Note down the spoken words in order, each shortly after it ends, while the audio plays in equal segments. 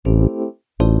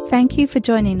Thank you for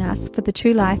joining us for the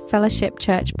True Life Fellowship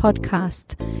Church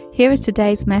podcast. Here is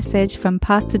today's message from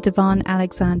Pastor DaVon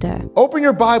Alexander. Open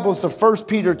your Bibles to 1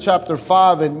 Peter chapter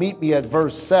 5 and meet me at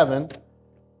verse 7.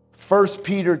 1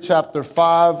 Peter chapter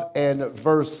 5 and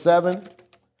verse 7.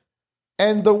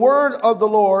 And the word of the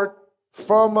Lord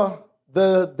from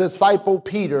the disciple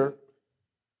Peter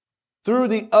through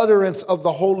the utterance of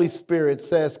the Holy Spirit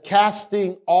says,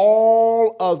 casting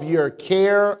all of your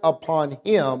care upon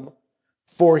him,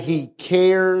 for he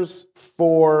cares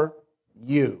for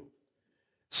you.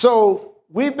 So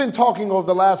we've been talking over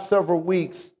the last several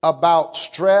weeks about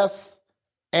stress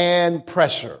and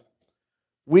pressure.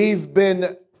 We've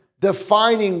been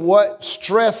defining what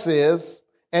stress is,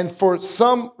 and for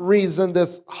some reason,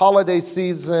 this holiday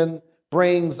season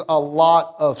brings a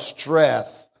lot of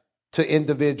stress to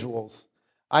individuals.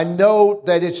 I know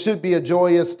that it should be a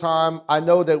joyous time. I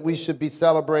know that we should be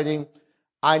celebrating.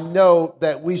 I know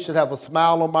that we should have a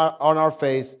smile on our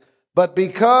face, but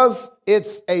because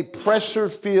it's a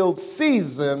pressure-filled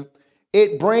season,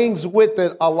 it brings with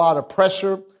it a lot of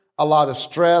pressure, a lot of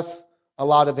stress, a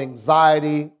lot of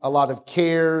anxiety, a lot of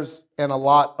cares, and a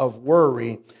lot of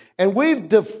worry. And we've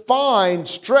defined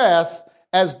stress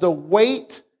as the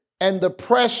weight and the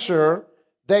pressure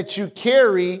that you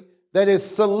carry that is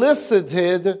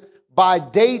solicited by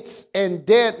dates and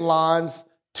deadlines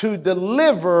to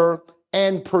deliver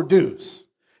and produce.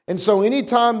 And so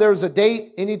anytime there's a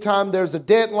date, anytime there's a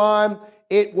deadline,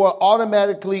 it will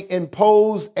automatically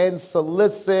impose and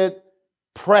solicit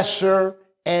pressure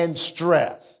and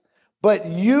stress. But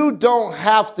you don't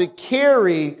have to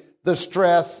carry the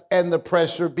stress and the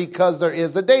pressure because there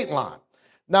is a dateline.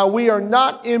 Now, we are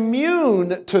not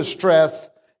immune to stress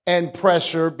and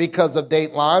pressure because of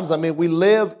datelines. I mean, we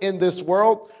live in this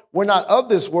world. We're not of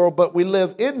this world, but we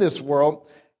live in this world.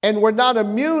 And we're not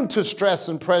immune to stress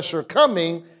and pressure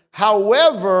coming.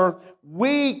 However,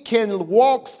 we can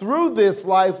walk through this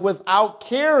life without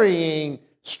carrying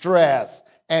stress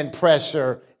and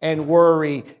pressure and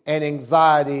worry and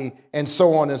anxiety and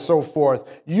so on and so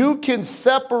forth. You can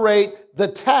separate the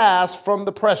task from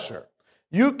the pressure.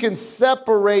 You can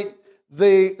separate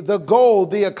the goal,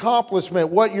 the accomplishment,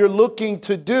 what you're looking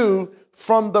to do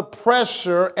from the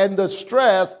pressure and the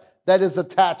stress that is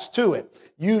attached to it.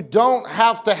 You don't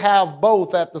have to have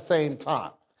both at the same time.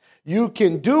 You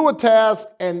can do a task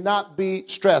and not be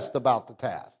stressed about the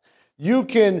task. You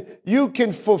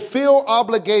can fulfill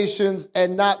obligations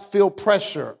and not feel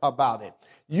pressure about it.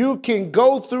 You can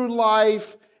go through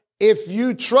life. If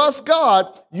you trust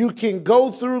God, you can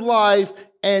go through life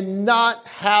and not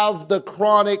have the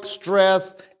chronic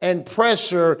stress and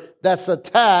pressure that's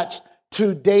attached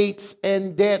to dates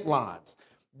and deadlines.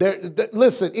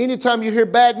 Listen, anytime you hear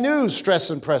bad news,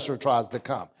 stress and pressure tries to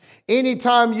come.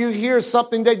 Anytime you hear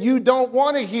something that you don't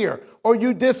want to hear or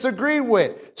you disagree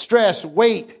with, stress,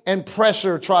 weight, and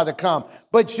pressure try to come.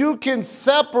 But you can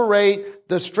separate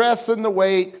the stress and the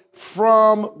weight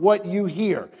from what you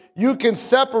hear. You can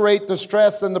separate the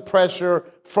stress and the pressure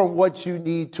from what you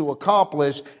need to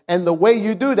accomplish. And the way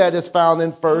you do that is found in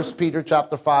 1 Peter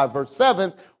chapter 5, verse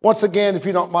 7. Once again, if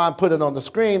you don't mind, put it on the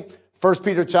screen. 1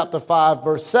 Peter chapter 5,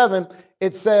 verse 7,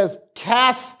 it says,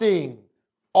 casting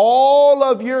all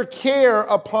of your care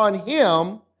upon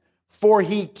him, for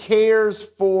he cares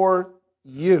for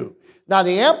you. Now,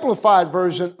 the amplified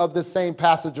version of the same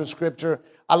passage of scripture,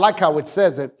 I like how it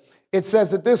says it. It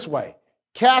says it this way,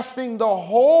 casting the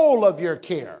whole of your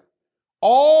care,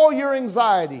 all your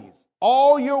anxieties,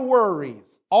 all your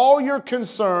worries, all your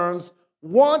concerns,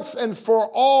 once and for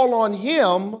all on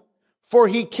him, for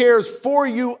he cares for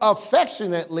you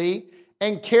affectionately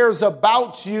and cares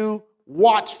about you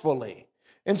watchfully.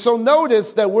 And so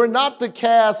notice that we're not to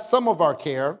cast some of our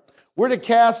care. We're to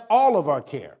cast all of our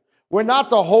care. We're not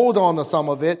to hold on to some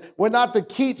of it. We're not to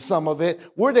keep some of it.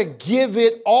 We're to give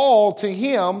it all to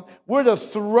him. We're to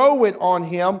throw it on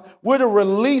him. We're to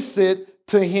release it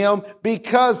to him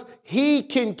because he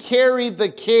can carry the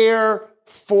care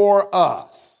for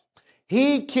us.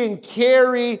 He can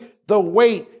carry the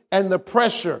weight and the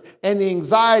pressure and the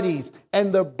anxieties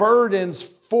and the burdens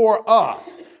for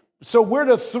us. So we're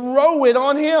to throw it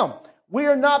on him. We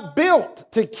are not built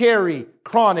to carry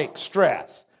chronic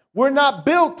stress. We're not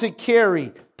built to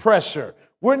carry pressure.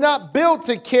 We're not built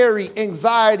to carry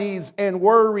anxieties and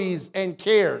worries and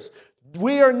cares.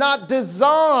 We are not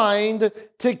designed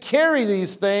to carry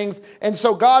these things. And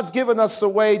so God's given us a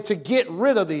way to get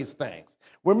rid of these things.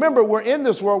 Remember, we're in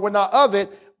this world. We're not of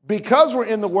it. Because we're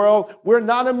in the world, we're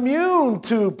not immune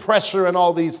to pressure and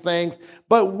all these things,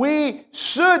 but we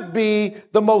should be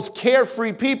the most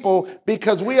carefree people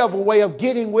because we have a way of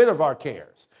getting rid of our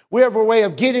cares. We have a way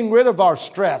of getting rid of our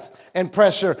stress and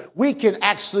pressure. We can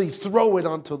actually throw it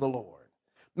onto the Lord.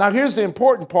 Now, here's the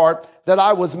important part that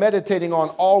I was meditating on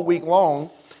all week long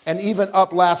and even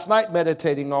up last night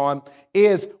meditating on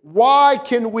is why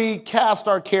can we cast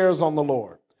our cares on the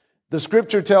Lord? The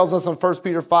scripture tells us in 1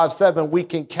 Peter 5:7, we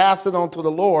can cast it onto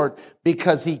the Lord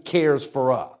because he cares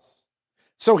for us.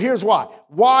 So here's why.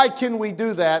 Why can we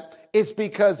do that? It's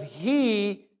because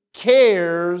he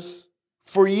cares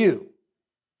for you.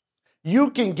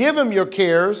 You can give him your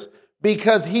cares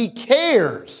because he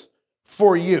cares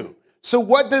for you. So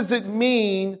what does it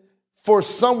mean for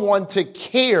someone to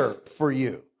care for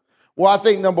you? Well, I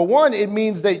think number one, it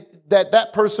means that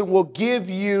person will give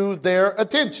you their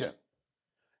attention.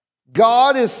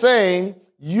 God is saying,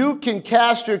 you can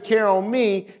cast your care on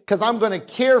me because I'm going to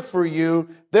care for you.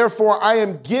 Therefore, I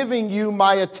am giving you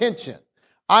my attention.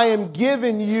 I am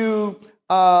giving you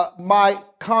my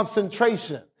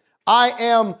concentration. I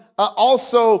am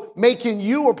also making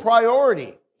you a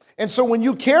priority. And so when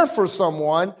you care for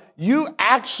someone, you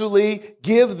actually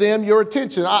give them your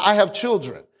attention. I have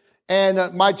children,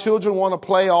 and my children want to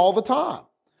play all the time.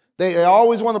 They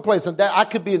always want to play. So I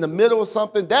could be in the middle of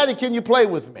something. Daddy, can you play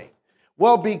with me?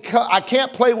 Well, because I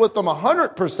can't play with them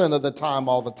 100% of the time,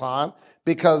 all the time,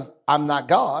 because I'm not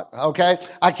God, okay?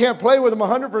 I can't play with them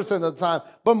 100% of the time,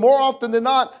 but more often than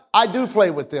not, I do play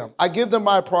with them. I give them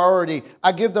my priority.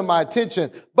 I give them my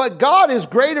attention. But God is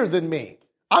greater than me.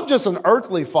 I'm just an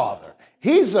earthly father.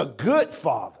 He's a good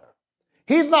father.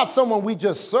 He's not someone we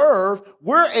just serve.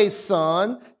 We're a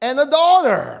son and a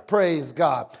daughter, praise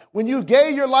God. When you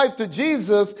gave your life to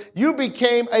Jesus, you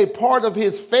became a part of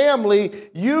his family.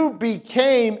 You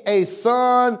became a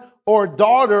son or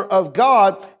daughter of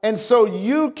God. And so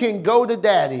you can go to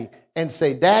daddy and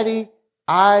say, Daddy,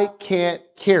 I can't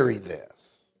carry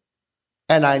this,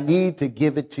 and I need to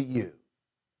give it to you.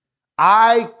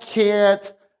 I can't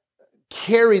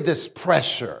carry this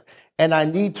pressure, and I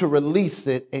need to release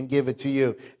it and give it to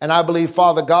you. And I believe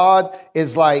Father God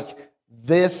is like,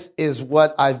 this is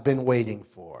what I've been waiting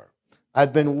for.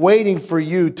 I've been waiting for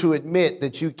you to admit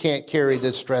that you can't carry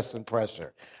this stress and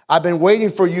pressure. I've been waiting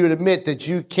for you to admit that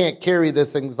you can't carry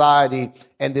this anxiety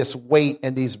and this weight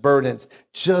and these burdens.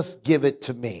 Just give it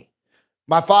to me.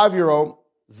 My 5-year-old,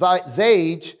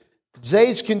 Zage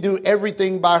can do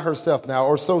everything by herself now,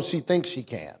 or so she thinks she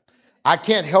can. I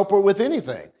can't help her with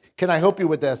anything. Can I help you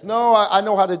with this? No, I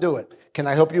know how to do it. Can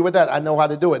I help you with that? I know how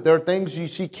to do it. There are things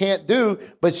she can't do,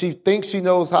 but she thinks she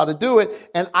knows how to do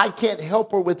it, and I can't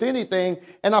help her with anything.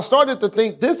 And I started to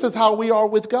think this is how we are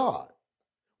with God.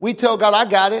 We tell God, I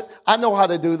got it. I know how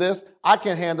to do this. I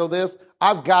can handle this.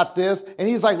 I've got this. And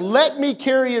he's like, let me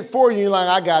carry it for you. You're like,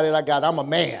 I got it. I'm a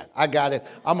man. I got it.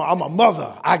 I'm a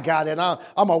mother. I got it.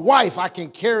 I'm a wife. I can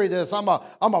carry this. I'm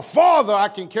a father. I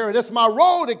can carry this. My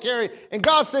role to carry. And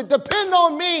God said, depend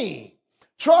on me.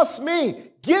 Trust me.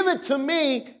 Give it to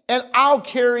me, and I'll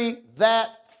carry that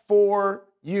for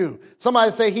you. Somebody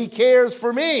say, he cares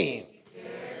for me.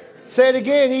 Say it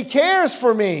again. He cares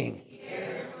for me.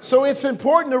 So it's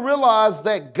important to realize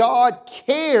that God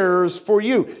cares for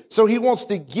you. So he wants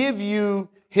to give you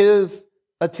his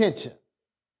attention.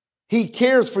 He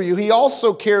cares for you. He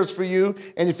also cares for you.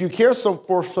 And if you care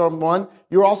for someone,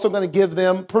 you're also going to give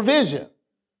them provision.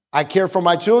 I care for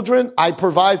my children. I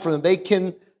provide for them. They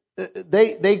can't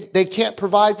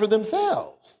provide for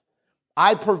themselves.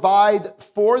 I provide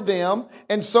for them.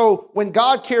 And so when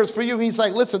God cares for you, he's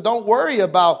like, listen, don't worry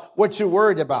about what you're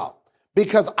worried about,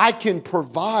 because I can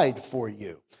provide for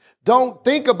you. Don't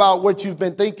think about what you've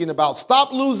been thinking about.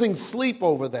 Stop losing sleep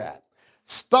over that.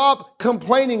 Stop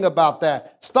complaining about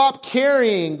that. Stop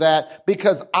carrying that,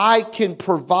 because I can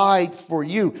provide for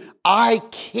you. I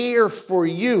care for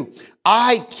you.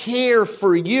 I care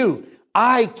for you.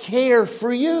 I care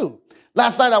for you.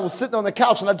 Last night I was sitting on the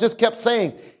couch and I just kept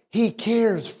saying, he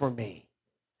cares for me.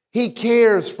 He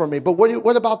cares for me. But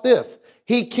what about this?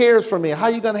 He cares for me. How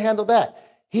are you going to handle that?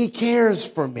 He cares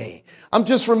for me. I'm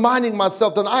just reminding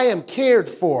myself that I am cared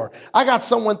for. I got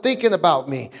someone thinking about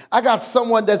me. I got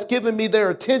someone that's giving me their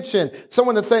attention.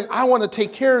 Someone that's saying, I want to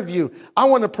take care of you. I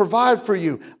want to provide for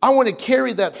you. I want to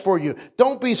carry that for you.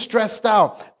 Don't be stressed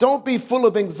out. Don't be full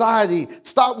of anxiety.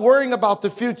 Stop worrying about the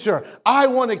future. I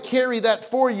want to carry that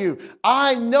for you.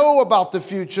 I know about the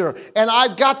future, and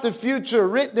I've got the future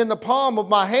written in the palm of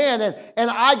my hand, and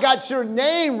I got your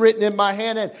name written in my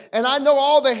hand, and I know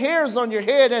all the hairs on your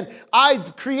head, and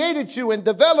I've created you and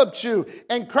developed you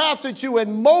and crafted you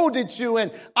and molded you,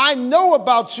 and I know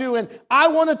about you, and I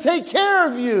want to take care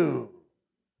of you.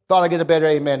 Thought I'd get a better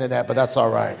amen than that, but that's all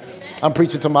right. I'm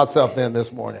preaching to myself then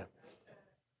this morning.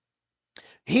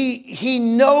 He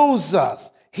knows us.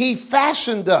 He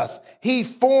fashioned us. He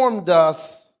formed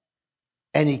us,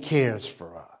 and he cares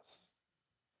for us.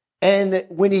 And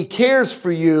when he cares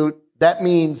for you, that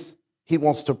means he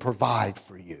wants to provide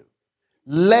for you.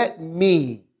 Let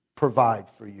me provide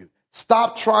for you.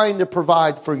 Stop trying to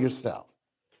provide for yourself.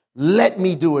 Let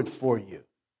me do it for you.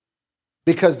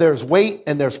 Because there's weight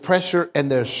and there's pressure and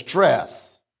there's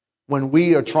stress when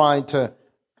we are trying to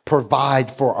provide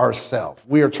for ourselves.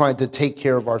 We are trying to take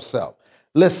care of ourselves.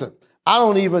 Listen,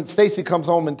 Stacy comes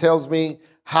home and tells me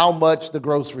how much the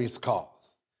groceries cost.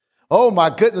 Oh my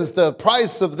goodness, the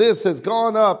price of this has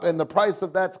gone up and the price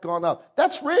of that's gone up.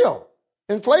 That's real.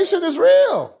 Inflation is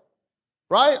real,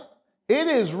 right? It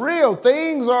is real.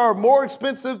 Things are more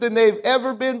expensive than they've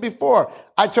ever been before.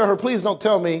 I tell her, please don't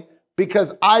tell me,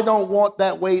 because I don't want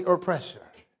that weight or pressure.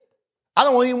 I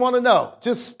don't even want to know.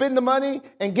 Just spend the money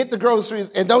and get the groceries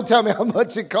and don't tell me how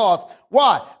much it costs.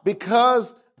 Why?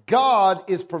 Because God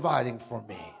is providing for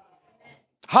me.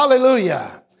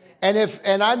 Hallelujah.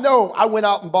 And I know I went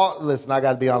out and bought, listen, I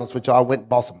got to be honest with you. I went and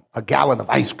bought a gallon of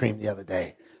ice cream the other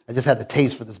day. I just had the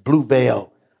taste for this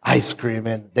Bluebell ice cream,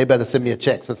 and they better send me a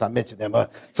check since I mentioned them.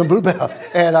 Some Bluebell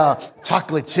and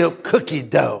chocolate chip cookie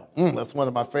dough. That's one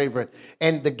of my favorite.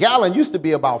 And the gallon used to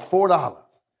be about $4.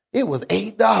 It was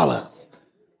 $8.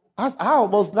 I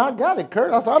almost not got it,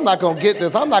 Kurt. I said, I'm not going to get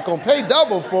this. I'm not going to pay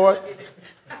double for it.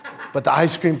 But the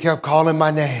ice cream kept calling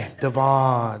my name.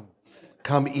 DaVon,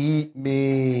 come eat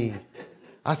me.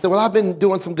 I said, well, I've been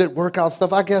doing some good workout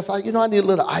stuff. I guess, I need a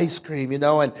little ice cream, And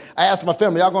I asked my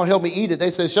family, y'all going to help me eat it?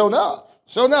 They said, sure enough,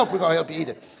 we're going to help you eat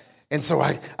it. And so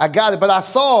I got it. But I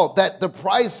saw that the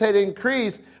price had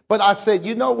increased. But I said,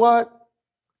 you know what?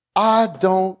 I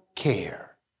don't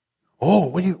care. Oh,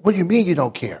 what do you mean you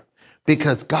don't care?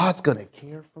 Because God's going to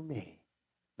care for me.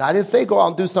 Now, I didn't say go out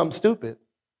and do something stupid.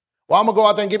 Well, I'm going to go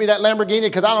out there and give me that Lamborghini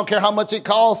because I don't care how much it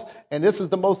costs. And this is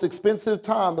the most expensive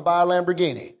time to buy a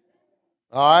Lamborghini.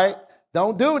 All right?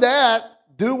 Don't do that.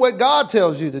 Do what God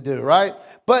tells you to do, right?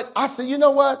 But I said, you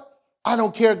know what? I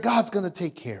don't care. God's going to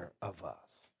take care of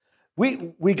us.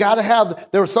 We got to have,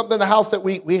 there was something in the house that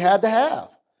we had to have.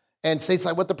 And Satan's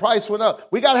like, what, the price went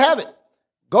up? We got to have it.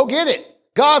 Go get it.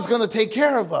 God's going to take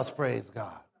care of us, praise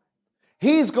God.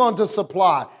 He's going to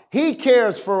supply. He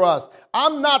cares for us.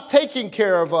 I'm not taking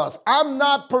care of us. I'm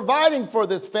not providing for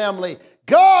this family.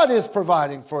 God is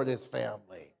providing for this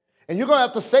family. And you're going to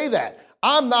have to say that.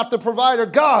 I'm not the provider.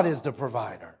 God is the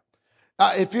provider.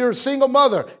 If you're a single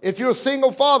mother, if you're a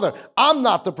single father, I'm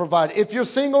not the provider. If you're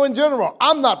single in general,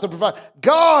 I'm not the provider.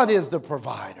 God is the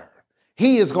provider.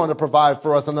 He is going to provide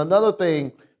for us. And another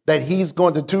thing that he's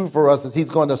going to do for us is he's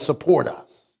going to support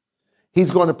us. He's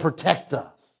going to protect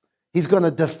us. He's going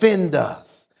to defend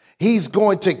us. He's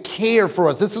going to care for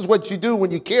us. This is what you do when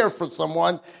you care for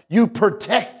someone. You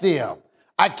protect them.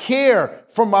 I care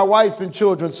for my wife and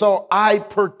children, so I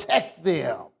protect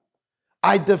them.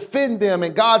 I defend them.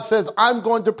 And God says, I'm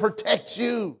going to protect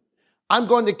you. I'm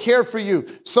going to care for you.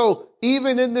 So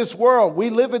even in this world,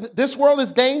 this world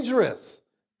is dangerous.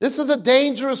 This is a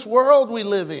dangerous world we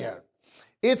live in.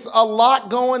 It's a lot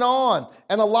going on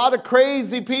and a lot of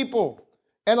crazy people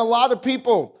and a lot of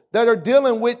people that are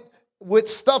dealing with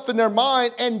stuff in their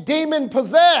mind and demon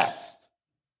possessed.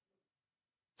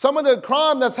 Some of the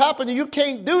crime that's happening, you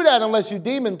can't do that unless you're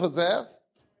demon possessed.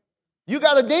 You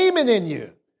got a demon in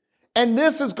you. And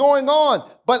this is going on.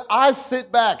 But I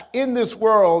sit back in this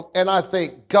world and I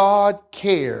think God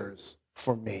cares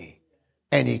for me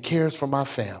and he cares for my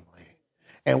family.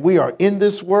 And we are in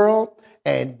this world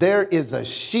and there is a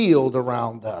shield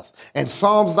around us. And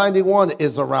Psalms 91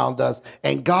 is around us.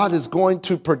 And God is going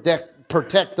to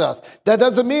protect us. That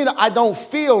doesn't mean I don't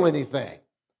feel anything.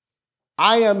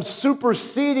 I am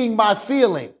superseding my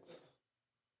feelings.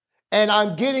 And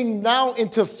I'm getting now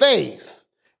into faith.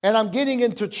 And I'm getting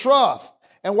into trust.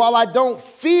 And while I don't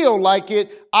feel like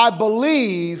it, I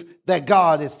believe that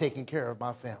God is taking care of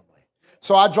my family.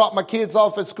 So I drop my kids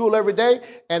off at school every day,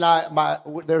 and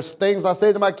there's things I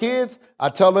say to my kids. I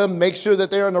tell them, make sure that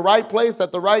they're in the right place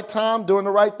at the right time, doing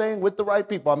the right thing with the right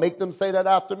people. I make them say that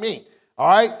after me. All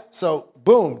right? So,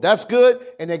 boom, that's good.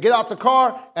 And they get out the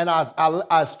car, and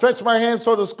I stretch my hands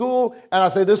toward the school, and I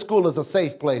say, this school is a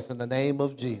safe place in the name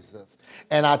of Jesus.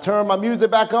 And I turn my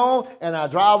music back on, and I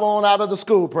drive on out of the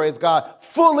school, praise God,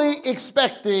 fully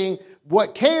expecting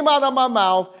what came out of my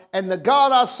mouth and the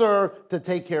God I serve to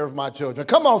take care of my children.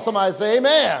 Come on, somebody say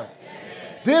amen. Amen.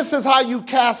 This is how you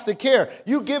cast the care.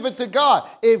 You give it to God.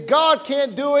 If God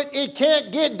can't do it, it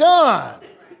can't get done.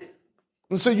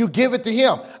 And so you give it to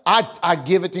him. I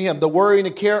give it to him. The worry and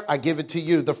the care, I give it to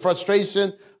you. The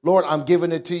frustration, Lord, I'm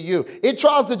giving it to you. It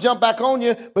tries to jump back on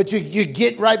you, but you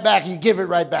get right back. You give it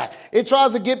right back. It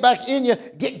tries to get back in you.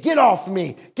 Get off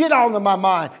me. Get out of my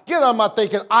mind. Get out of my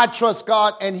thinking. I trust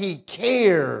God and he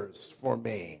cares for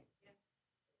me.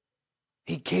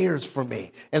 He cares for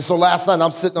me. And so last night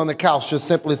I'm sitting on the couch just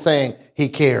simply saying, he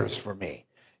cares for me.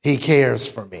 He cares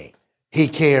for me. He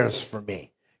cares for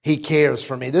me. He cares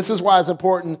for me. This is why it's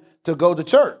important to go to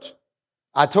church.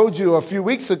 I told you a few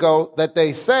weeks ago that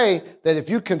they say that if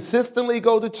you consistently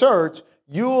go to church,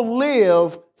 you'll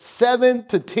live 7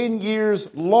 to 10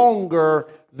 years longer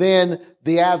than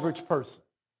the average person.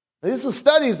 These are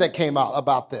studies that came out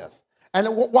about this. And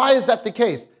why is that the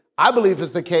case? I believe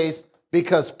it's the case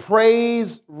because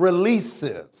praise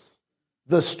releases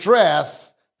the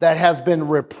stress that has been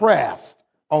repressed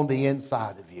on the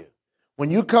inside of you. When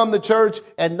you come to church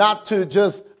and not to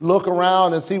just look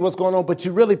around and see what's going on, but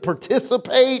you really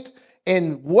participate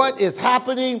in what is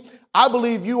happening, I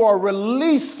believe you are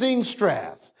releasing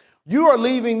stress. You are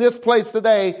leaving this place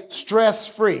today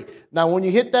stress-free. Now, when you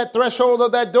hit that threshold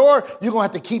of that door, you're going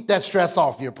to have to keep that stress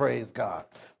off you, praise God,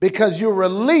 because you're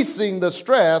releasing the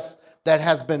stress that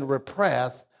has been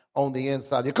repressed on the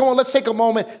inside of you. Come on, let's take a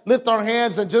moment, lift our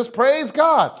hands, and just praise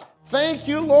God. Thank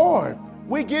you, Lord.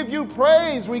 We give you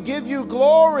praise. We give you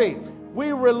glory.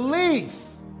 We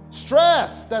release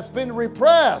stress that's been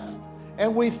repressed,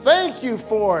 and we thank you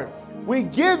for it. We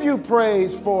give you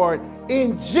praise for it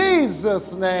in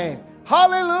Jesus' name.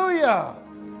 Hallelujah.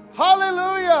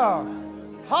 Hallelujah.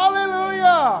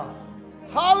 Hallelujah.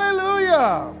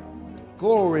 Hallelujah.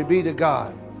 Glory be to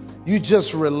God. You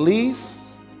just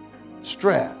released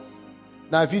stress.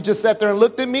 Now, if you just sat there and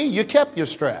looked at me, you kept your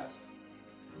stress.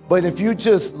 But if you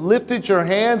just lifted your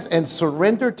hands and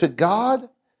surrendered to God,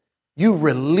 you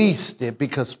released it,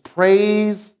 because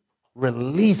praise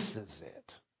releases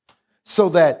it so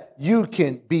that you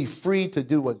can be free to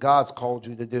do what God's called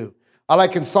you to do. I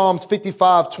like in Psalms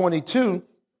 55:22,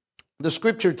 the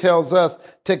scripture tells us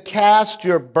to cast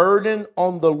your burden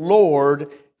on the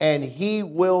Lord and he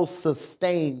will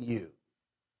sustain you.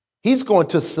 He's going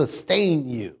to sustain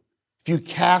you. If you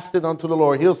cast it unto the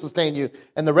Lord, he'll sustain you.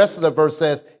 And the rest of the verse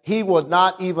says, he will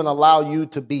not even allow you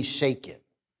to be shaken.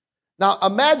 Now,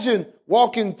 imagine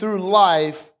walking through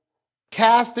life,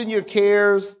 casting your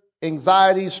cares,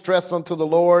 anxiety, stress unto the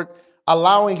Lord,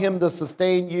 allowing him to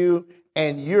sustain you,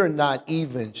 and you're not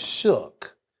even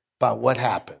shook by what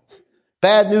happens.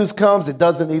 Bad news comes, it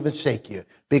doesn't even shake you,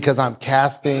 because I'm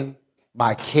casting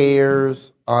my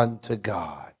cares unto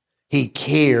God. He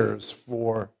cares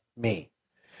for me.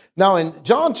 Now, in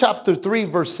John chapter 3,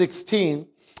 verse 16,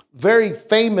 very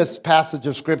famous passage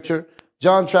of scripture,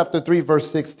 John chapter 3, verse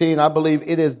 16, I believe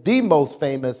it is the most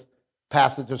famous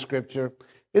passage of scripture.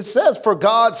 It says, for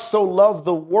God so loved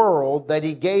the world that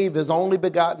he gave his only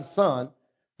begotten son,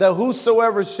 that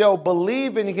whosoever shall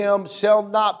believe in him shall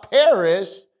not perish,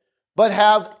 but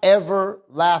have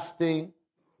everlasting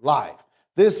life.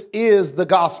 This is the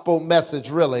gospel message,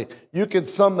 really. You can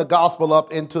sum the gospel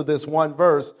up into this one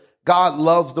verse. God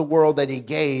loves the world that he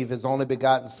gave his only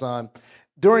begotten son.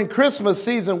 During Christmas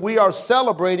season, we are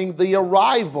celebrating the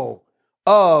arrival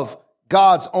of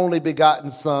God's only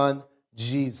begotten son,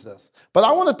 Jesus. But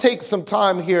I want to take some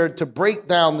time here to break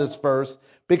down this verse,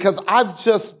 because I've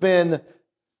just been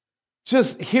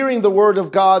hearing the word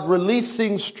of God,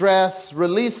 releasing stress,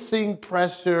 releasing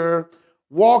pressure,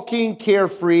 walking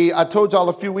carefree. I told y'all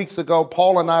a few weeks ago,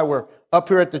 Paul and I were up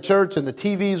here at the church and the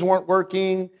TVs weren't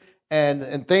working.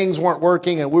 And things weren't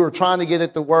working, and we were trying to get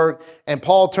it to work. And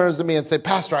Paul turns to me and said,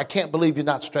 Pastor, I can't believe you're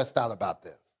not stressed out about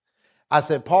this. I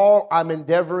said, Paul, I'm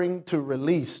endeavoring to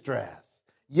release stress.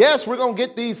 Yes, we're going to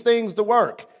get these things to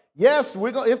work. Yes,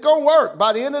 it's going to work.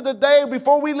 By the end of the day,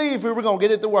 before we leave here, we're going to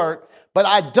get it to work. But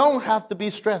I don't have to be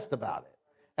stressed about it.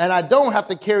 And I don't have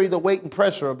to carry the weight and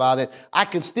pressure about it. I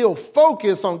can still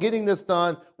focus on getting this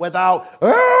done without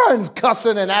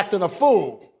cussing and acting a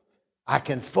fool. I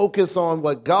can focus on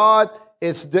what God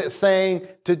is saying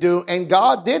to do. And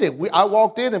God did it. I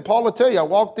walked in, and Paul will tell you, I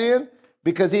walked in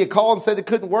because he had called and said it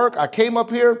couldn't work. I came up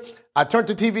here, I turned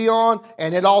the TV on,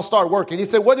 and it all started working. He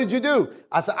said, what did you do?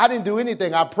 I said, I didn't do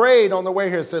anything. I prayed on the way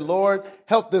here, said, Lord,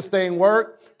 help this thing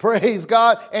work. Praise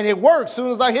God. And it worked as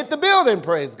soon as I hit the building.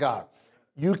 Praise God.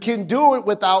 You can do it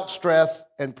without stress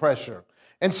and pressure.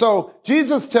 And so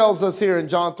Jesus tells us here in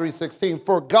John 3:16,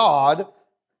 for God.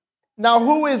 Now,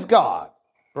 who is God,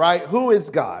 right? Who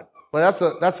is God?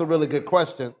 Well, that's a really good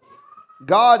question.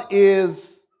 God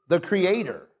is the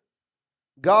creator.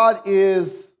 God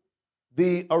is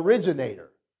the originator.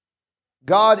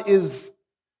 God is,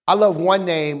 I love one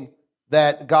name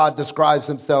that God describes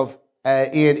himself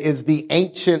in, is the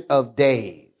Ancient of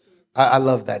Days. I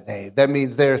love that name. That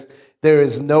means there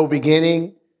is no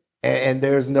beginning and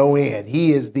there's no end.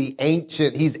 He is the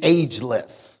ancient. He's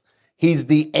ageless. He's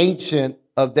the ancient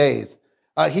of days.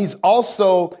 He's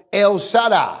also El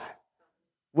Shaddai,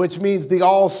 which means the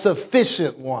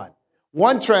all-sufficient one.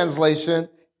 One translation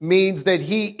means that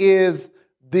he is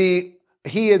the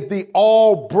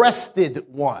all-breasted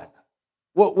one.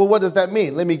 Well, what does that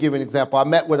mean? Let me give you an example. I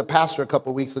met with a pastor a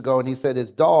couple of weeks ago, and he said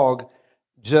his dog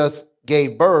just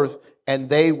gave birth, and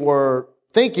they were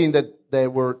thinking that there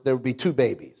would be 2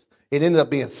 babies. It ended up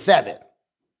being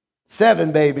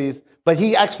 7 babies, but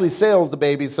he actually sells the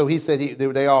babies, so he said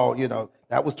they all,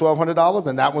 that was $1,200,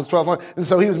 and that was $1,200, and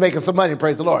so he was making some money,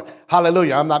 praise the Lord.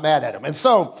 Hallelujah, I'm not mad at him. And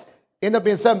so, ended up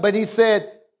being 7, but he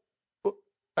said,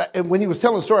 and when he was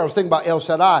telling the story, I was thinking about El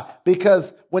Shaddai,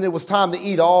 because when it was time to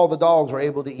eat, all the dogs were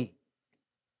able to eat,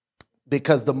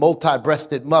 because the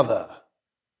multi-breasted mother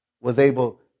was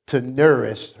able to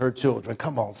nourish her children.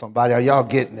 Come on, somebody, are y'all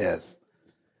getting this?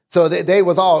 So they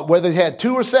was all, whether they had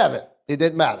 2 or 7, it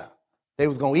didn't matter. They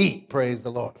was going to eat, praise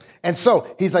the Lord. And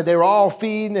so he's like, they were all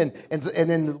feeding, and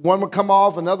then one would come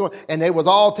off, another one, and they was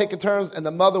all taking turns, and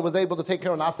the mother was able to take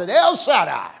care of them. And I said,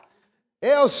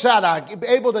 El Shaddai,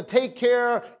 able to take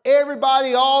care of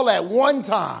everybody all at one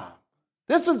time.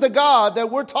 This is the God that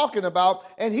we're talking about,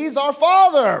 and he's our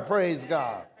Father, praise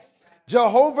God.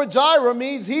 Jehovah Jireh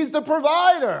means he's the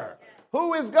provider.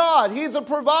 Who is God? He's a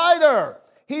provider.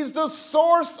 He's the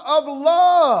source of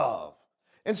love.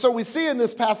 And so we see in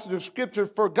this passage of scripture,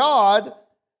 for God,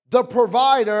 the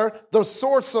provider, the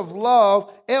source of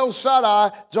love, El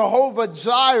Shaddai, Jehovah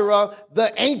Jireh,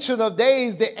 the Ancient of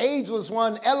Days, the Ageless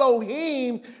One,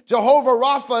 Elohim, Jehovah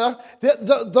Rapha,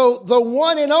 the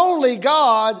one and only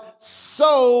God,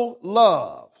 so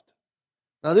loved.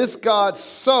 Now this God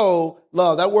so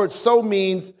loved, that word so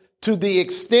means to the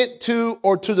extent to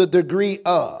or to the degree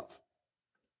of.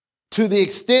 To the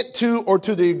extent to or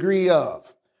to the degree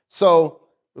of. So,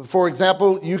 for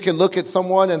example, you can look at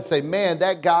someone and say, man,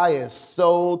 that guy is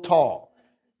so tall.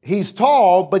 He's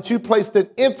tall, but you placed an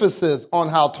emphasis on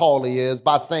how tall he is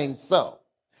by saying so.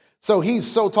 So he's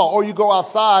so tall. Or you go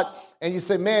outside and you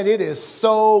say, man, it is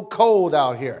so cold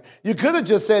out here. You could have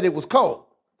just said it was cold,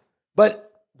 but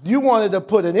you wanted to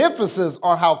put an emphasis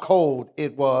on how cold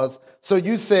it was. So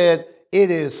you said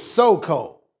it is so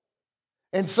cold.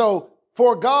 And so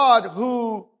for God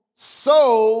who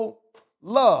so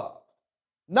loved,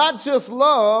 not just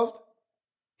loved,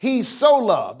 he's so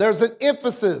loved. There's an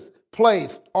emphasis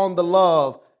placed on the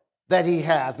love that he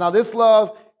has. Now, this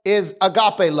love is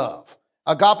agape love.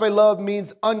 Agape love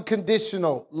means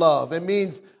unconditional love. It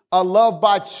means a love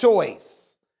by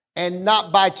choice and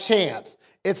not by chance.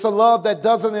 It's a love that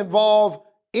doesn't involve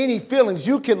any feelings.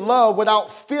 You can love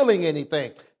without feeling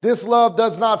anything. This love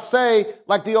does not say,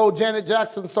 like the old Janet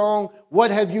Jackson song, what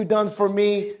have you done for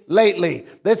me lately?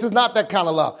 This is not that kind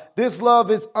of love. This love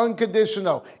is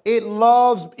unconditional. It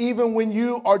loves even when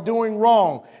you are doing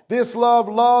wrong. This love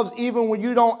loves even when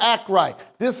you don't act right.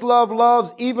 This love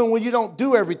loves even when you don't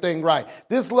do everything right.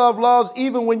 This love loves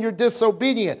even when you're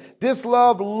disobedient. This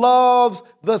love loves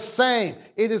the same.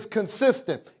 It is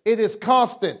consistent. It is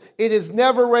constant. It is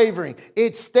never wavering.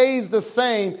 It stays the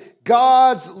same.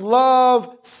 God's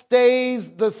love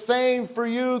stays the same for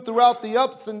you throughout the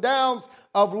ups and downs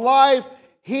of life.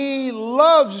 He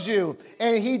loves you,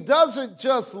 and he doesn't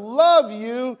just love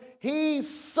you, he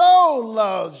so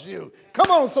loves you.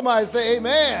 Come on, somebody say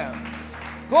amen.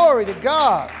 Glory to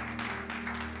God.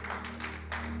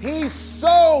 He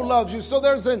so loves you. So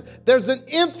there's an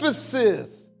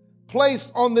emphasis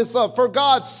placed on this love. For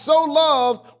God so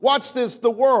loved, watch this, the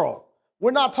world. We're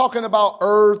not talking about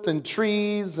earth and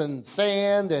trees and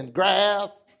sand and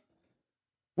grass.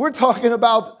 We're talking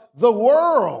about the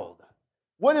world.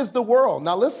 What is the world?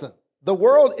 Now listen, the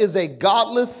world is a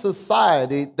godless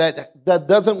society that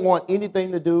doesn't want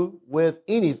anything to do with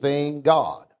anything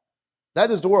God.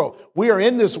 That is the world. We are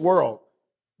in this world.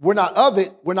 We're not of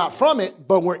it, we're not from it,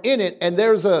 but we're in it. And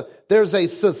there's a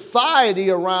society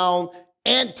around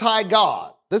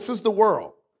anti-God. This is the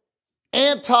world.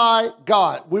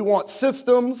 Anti-God. We want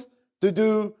systems to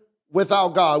do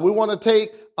without God. We want to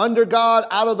take under God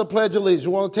out of the Pledge of Allegiance.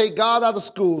 We want to take God out of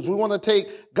schools. We want to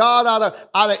take God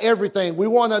out of everything. We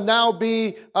want to now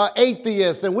be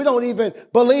atheists, and we don't even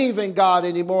believe in God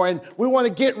anymore, and we want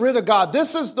to get rid of God.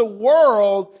 This is the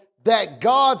world that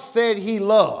God said he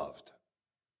loved.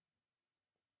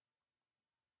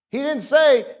 He didn't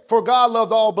say, for God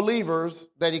loved all believers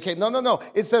that he came. No.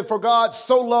 It said, for God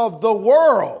so loved the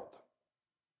world.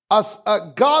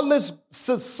 A godless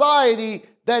society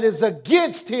that is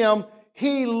against him,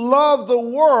 he loved the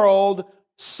world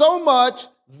so much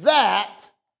that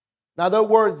Now, the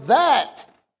word that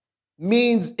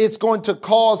means it's going to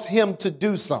cause him to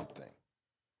do something.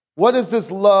 What is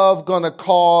this love going to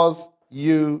cause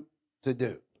you to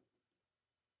do?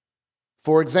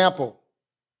 For example,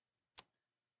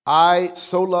 I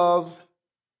so love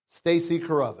Stacy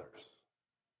Carruthers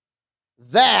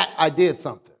that I did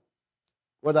something.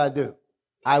 What did I do?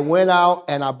 I went out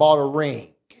and I bought a ring.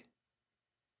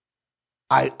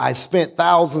 I spent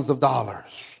thousands of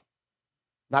dollars.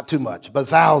 Not too much, but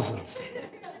thousands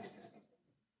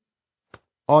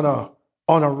on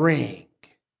a ring.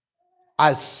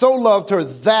 I so loved her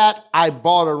that I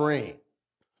bought a ring.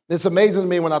 It's amazing to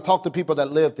me when I talk to people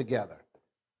that live together.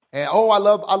 And, I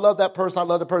love that person. I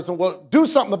love the person. Well, do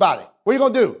something about it. What are you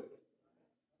going to do?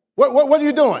 What are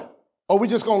you doing? Or we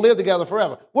just going to live together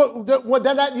forever?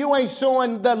 You ain't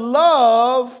showing the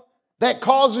love that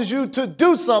causes you to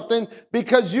do something,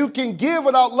 because you can give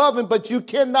without loving, but you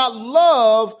cannot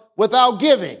love without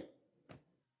giving.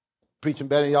 Preaching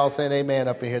better than y'all saying amen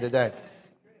up in here today.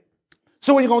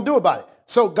 So what are you going to do about it?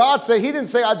 So God said, he didn't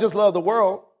say, I just love the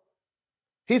world.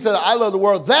 He said, I love the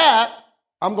world that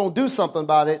I'm going to do something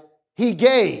about it. He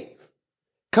gave,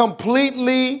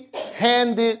 completely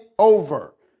handed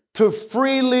over, to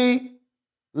freely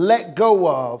let go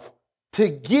of, to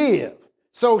give.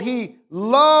 So he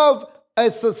loved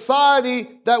a society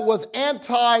that was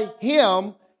anti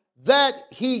him, that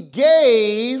he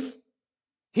gave.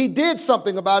 He did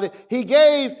something about it. He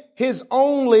gave his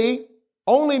only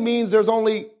means there's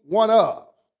only one of,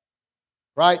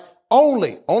 right?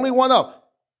 Only one of.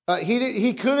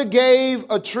 He could have gave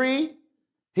a tree.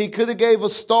 He could have gave a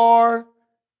star.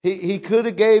 He could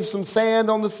have gave some sand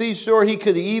on the seashore. He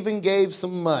could have even gave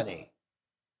some money.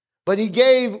 But he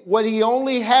gave what he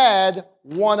only had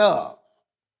one of,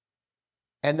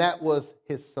 and that was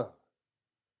his son.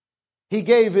 He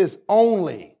gave his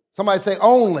only, somebody say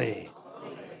only,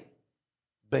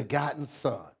 begotten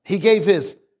son. He gave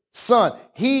his son.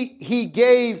 He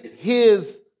gave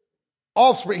his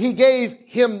offspring. He gave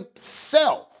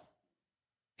himself.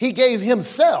 He gave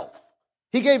himself.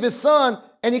 He gave his son,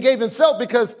 and he gave himself,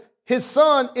 because his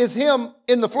son is him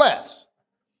in the flesh.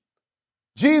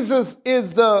 Jesus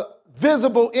is the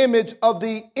visible image of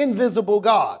the invisible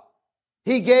God.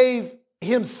 He gave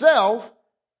himself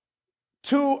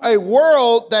to a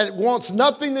world that wants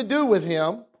nothing to do with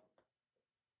him.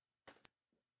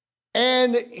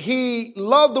 And he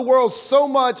loved the world so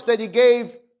much that he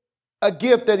gave a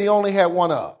gift that he only had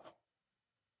one of: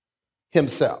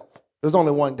 himself. There's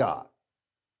only one God.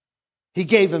 He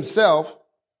gave himself,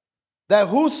 that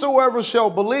whosoever shall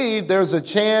believe, there's a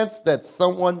chance that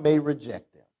someone may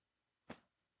reject him.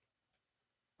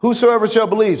 Whosoever shall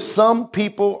believe. Some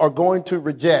people are going to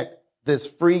reject this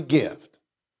free gift.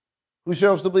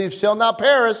 Whosoever shall believe shall not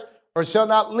perish, or shall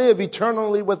not live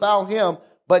eternally without him,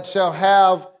 but shall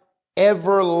have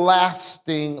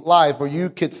everlasting life. Or you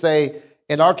could say,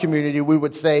 in our community, we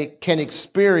would say, can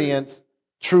experience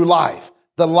true life,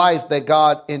 the life that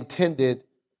God intended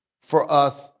for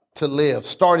us to live,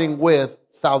 starting with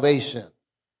salvation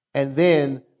and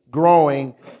then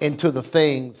growing into the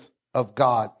things of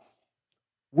God.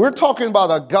 We're talking about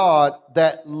a God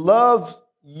that loves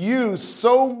you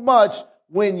so much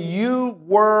when you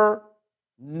were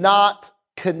not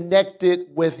connected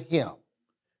with him.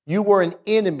 You were an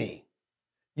enemy.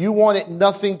 You wanted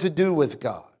nothing to do with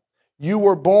God. You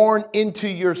were born into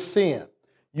your sin.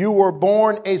 You were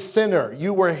born a sinner.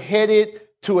 You were headed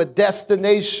to a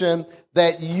destination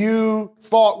that you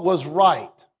thought was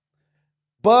right.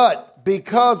 But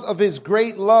because of his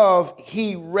great love,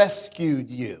 he rescued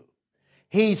you.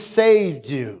 He saved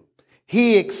you.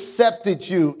 He accepted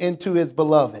you into his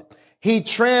beloved. He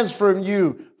transferred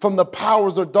you from the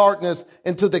powers of darkness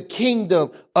into the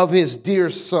kingdom of his dear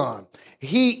son.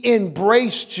 He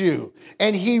embraced you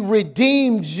and he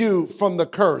redeemed you from the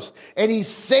curse, and he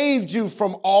saved you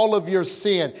from all of your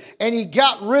sin, and he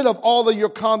got rid of all of your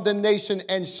condemnation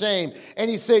and shame.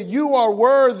 And he said, you are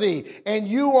worthy, and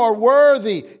you are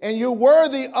worthy, and you're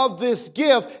worthy of this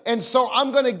gift. And so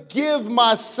I'm going to give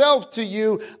myself to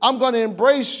you. I'm going to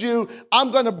embrace you.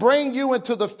 I'm going to bring you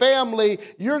into the family.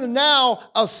 You're now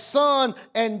a son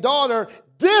and daughter.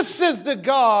 This is the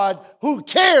God who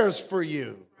cares for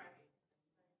you.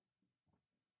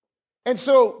 And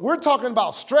so we're talking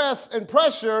about stress and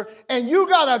pressure, and you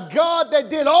got a God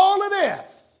that did all of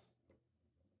this,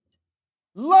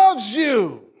 loves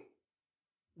you,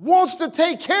 wants to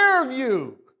take care of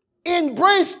you,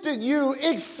 embraced you,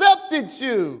 accepted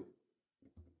you.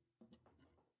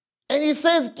 And he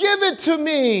says, give it to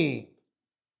me.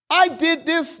 I did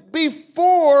this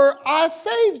before I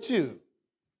saved you.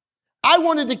 I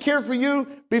wanted to care for you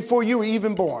before you were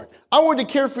even born. I wanted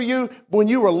to care for you when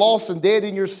you were lost and dead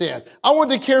in your sin. I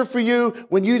wanted to care for you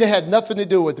when you had nothing to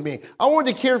do with me. I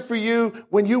wanted to care for you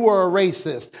when you were a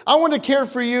racist. I wanted to care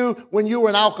for you when you were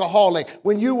an alcoholic,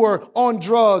 when you were on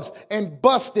drugs and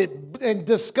busted and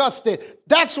disgusted.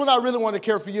 That's when I really want to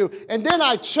care for you. And then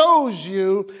I chose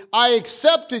you, I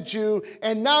accepted you,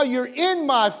 and now you're in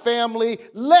my family.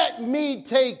 Let me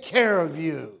take care of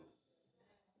you.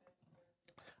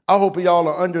 I hope y'all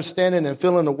are understanding and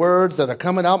feeling the words that are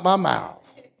coming out my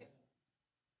mouth.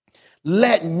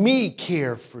 Let me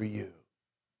care for you.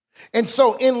 And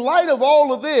so in light of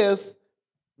all of this,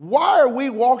 why are we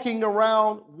walking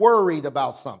around worried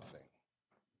about something?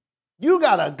 You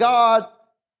got a God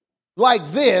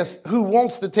like this who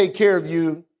wants to take care of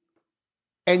you,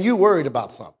 and you worried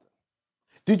about something.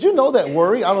 Did you know that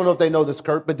worry, I don't know if they know this,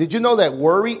 Kurt, but did you know that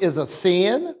worry is a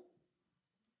sin?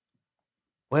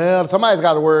 Well, somebody's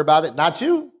got to worry about it, not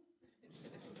you.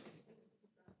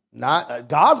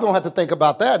 God's going to have to think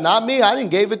about that, not me. I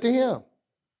didn't give it to him.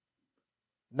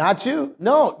 Not you.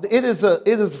 No, it is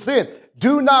a sin.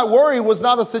 Do not worry was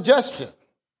not a suggestion.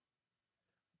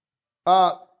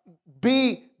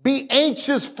 Be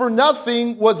anxious for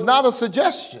nothing was not a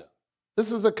suggestion.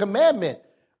 This is a commandment.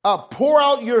 Pour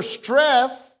out your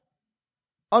stress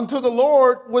unto the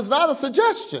Lord was not a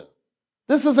suggestion.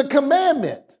 This is a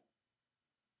commandment.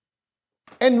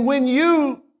 And when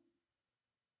you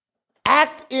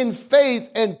act in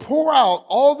faith and pour out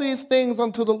all these things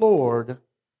unto the Lord,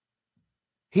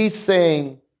 he's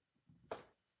saying,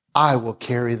 I will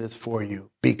carry this for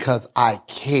you because I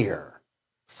care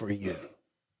for you.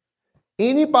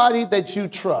 Anybody that you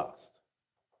trust,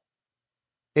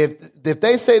 if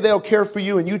they say they'll care for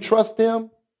you and you trust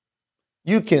them,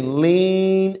 you can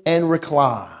lean and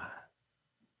recline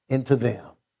into them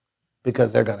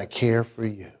because they're going to care for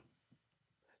you.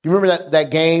 You remember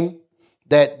that game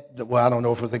well, I don't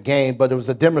know if it was a game, but it was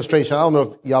a demonstration. I don't know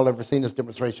if y'all ever seen this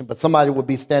demonstration, but somebody would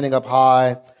be standing up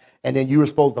high and then you were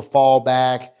supposed to fall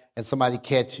back and somebody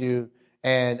catch you.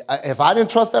 And if I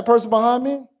didn't trust that person behind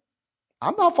me,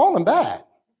 I'm not falling back.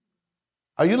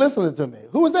 Are you listening to me?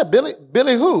 Who was that? Billy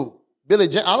who? Billy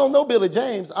James. I don't know Billy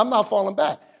James. I'm not falling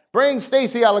back. Bring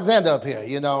Stacey Alexander up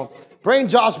here, Bring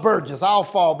Josh Burgess. I'll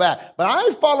fall back. But I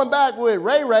ain't falling back with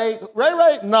Ray.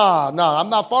 Nah, I'm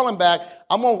not falling back.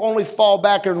 I'm going to only fall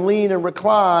back and lean and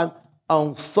recline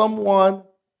on someone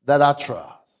that I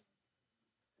trust.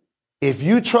 If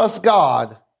you trust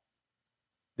God,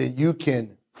 then you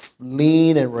can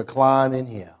lean and recline in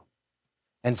him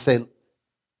and say,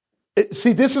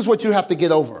 see, this is what you have to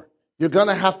get over. You're going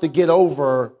to have to get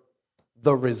over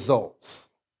the results.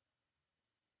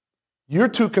 You're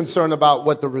too concerned about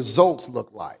what the results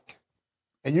look like.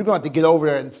 And you're going to have to get over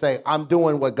there and say, I'm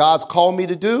doing what God's called me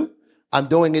to do. I'm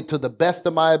doing it to the best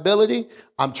of my ability.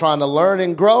 I'm trying to learn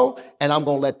and grow, and I'm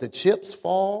going to let the chips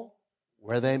fall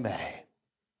where they may.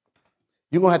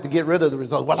 You're going to have to get rid of the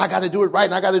results. Well, I got to do it right,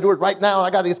 and I got to do it right now.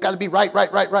 It's got to be right.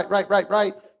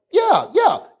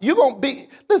 Yeah. You're going to be,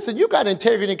 listen, you got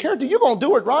integrity and character. You're going to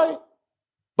do it right.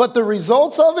 But the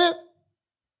results of it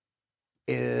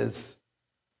is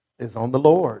on the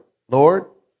Lord. Lord,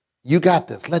 you got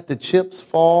this. Let the chips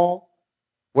fall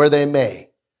where they may.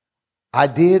 I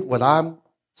did what I'm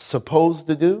supposed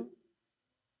to do,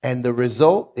 and the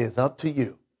result is up to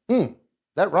you.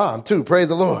 That rhymed too. Praise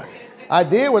the Lord. I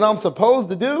did what I'm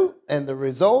supposed to do, and the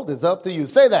result is up to you.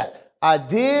 Say that. I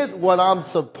did what I'm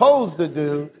supposed to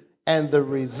do, and the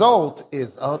result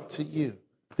is up to you.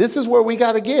 This is where we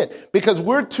got to get, because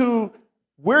we're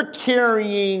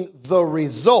carrying the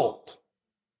result.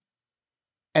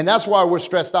 And that's why we're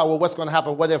stressed out. Well, what's going to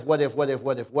happen? What if?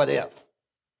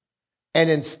 And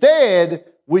instead,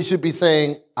 we should be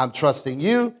saying, I'm trusting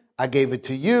you. I gave it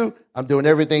to you. I'm doing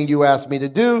everything you asked me to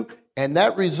do. And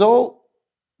that result,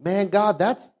 man, God,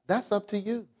 that's up to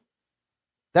you.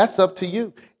 That's up to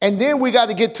you. And then we got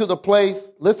to get to the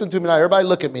place. Listen to me now. Everybody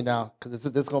look at me now, because this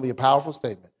is going to be a powerful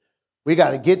statement. We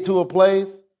got to get to a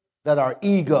place that our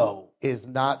ego is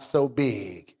not so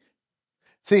big.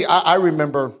 See, I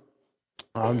remember,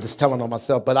 I'm just telling on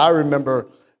myself, but I remember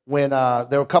when there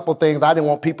were a couple of things I didn't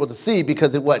want people to see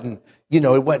because it wasn't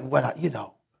what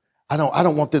I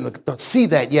don't want them to see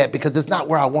that yet because it's not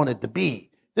where I want it to be.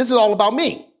 This is all about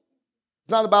me.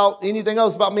 It's not about anything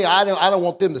else about me. I don't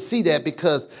want them to see that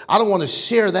because I don't want to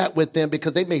share that with them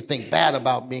because they may think bad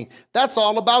about me. That's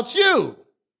all about you.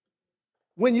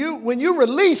 When you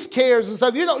release cares and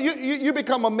stuff, you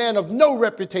become a man of no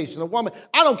reputation, a woman.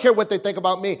 I don't care what they think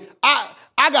about me.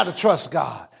 I got to trust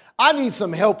God. I need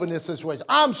some help in this situation.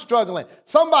 I'm struggling.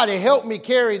 Somebody help me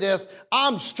carry this.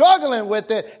 I'm struggling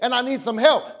with it, and I need some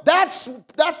help. That's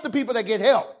the people that get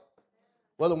help.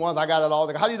 Well, the ones I got it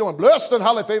all. How you doing? Blessed and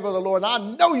highly favored of the Lord. And I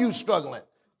know you struggling.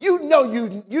 You know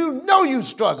you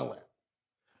struggling.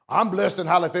 I'm blessed and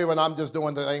highly favored, and I'm just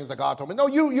doing the things that God told me. No,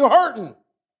 you're hurting.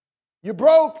 You're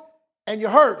broke, and you're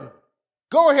hurting.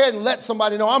 Go ahead and let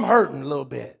somebody know I'm hurting a little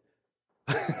bit.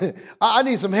 I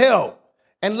need some help.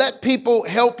 And let people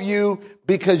help you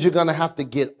because you're going to have to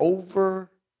get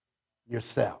over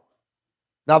yourself.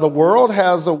 Now, the world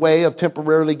has a way of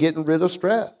temporarily getting rid of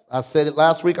stress. I said it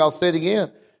last week. I'll say it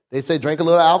again. They say drink a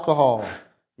little alcohol.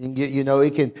 You can get,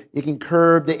 it can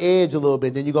curb the edge a little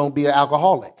bit. Then you're going to be an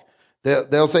alcoholic.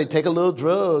 They'll say take a little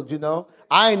drugs,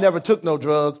 I ain't never took no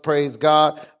drugs, praise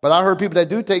God. But I heard people that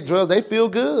do take drugs, they feel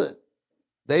good.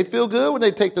 They feel good when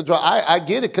they take the drug. I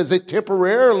get it because it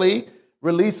temporarily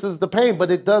releases the pain,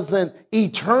 but it doesn't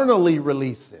eternally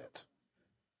release it.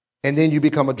 And then you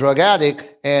become a drug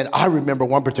addict. And I remember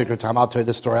one particular time, I'll tell you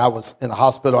this story. I was in the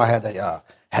hospital. I had an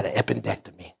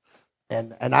appendectomy.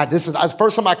 And this is the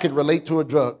first time I could relate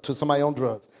to somebody on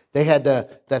drugs. They had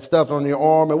that stuff on your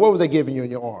arm. And what was they giving you in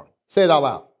your arm? Say it out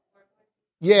loud.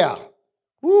 Yeah.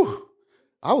 Whew.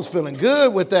 I was feeling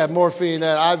good with that morphine,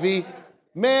 that IV.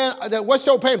 Man, what's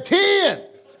your pain? 10.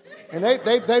 And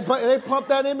they pumped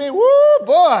that in me. Woo,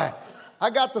 boy. I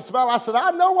got the smell. I said,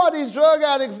 I know why these drug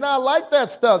addicts not like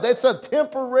that stuff. It's a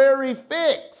temporary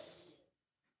fix.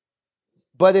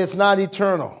 But it's not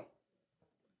eternal.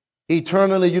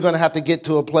 Eternally, you're going to have to get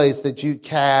to a place that you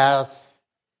cast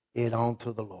it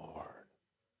onto the Lord.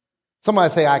 Somebody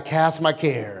say, I cast my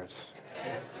cares.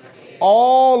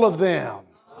 All of them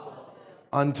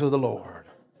unto the Lord.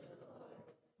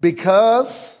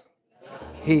 Because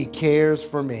he cares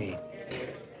for me.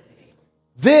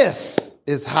 This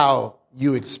is how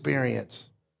you experience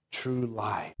true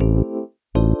life.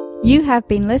 You have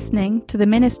been listening to the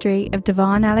ministry of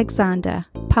DaVon Alexander,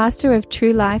 pastor of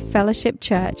True Life Fellowship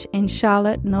Church in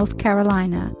Charlotte, North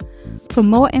Carolina. For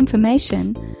more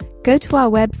information, go to our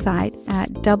website at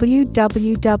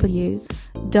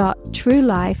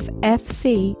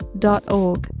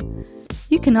www.truelifefc.org.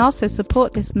 You can also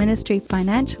support this ministry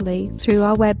financially through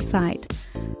our website.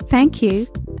 Thank you,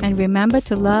 and remember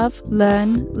to love,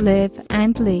 learn, live,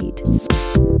 and lead.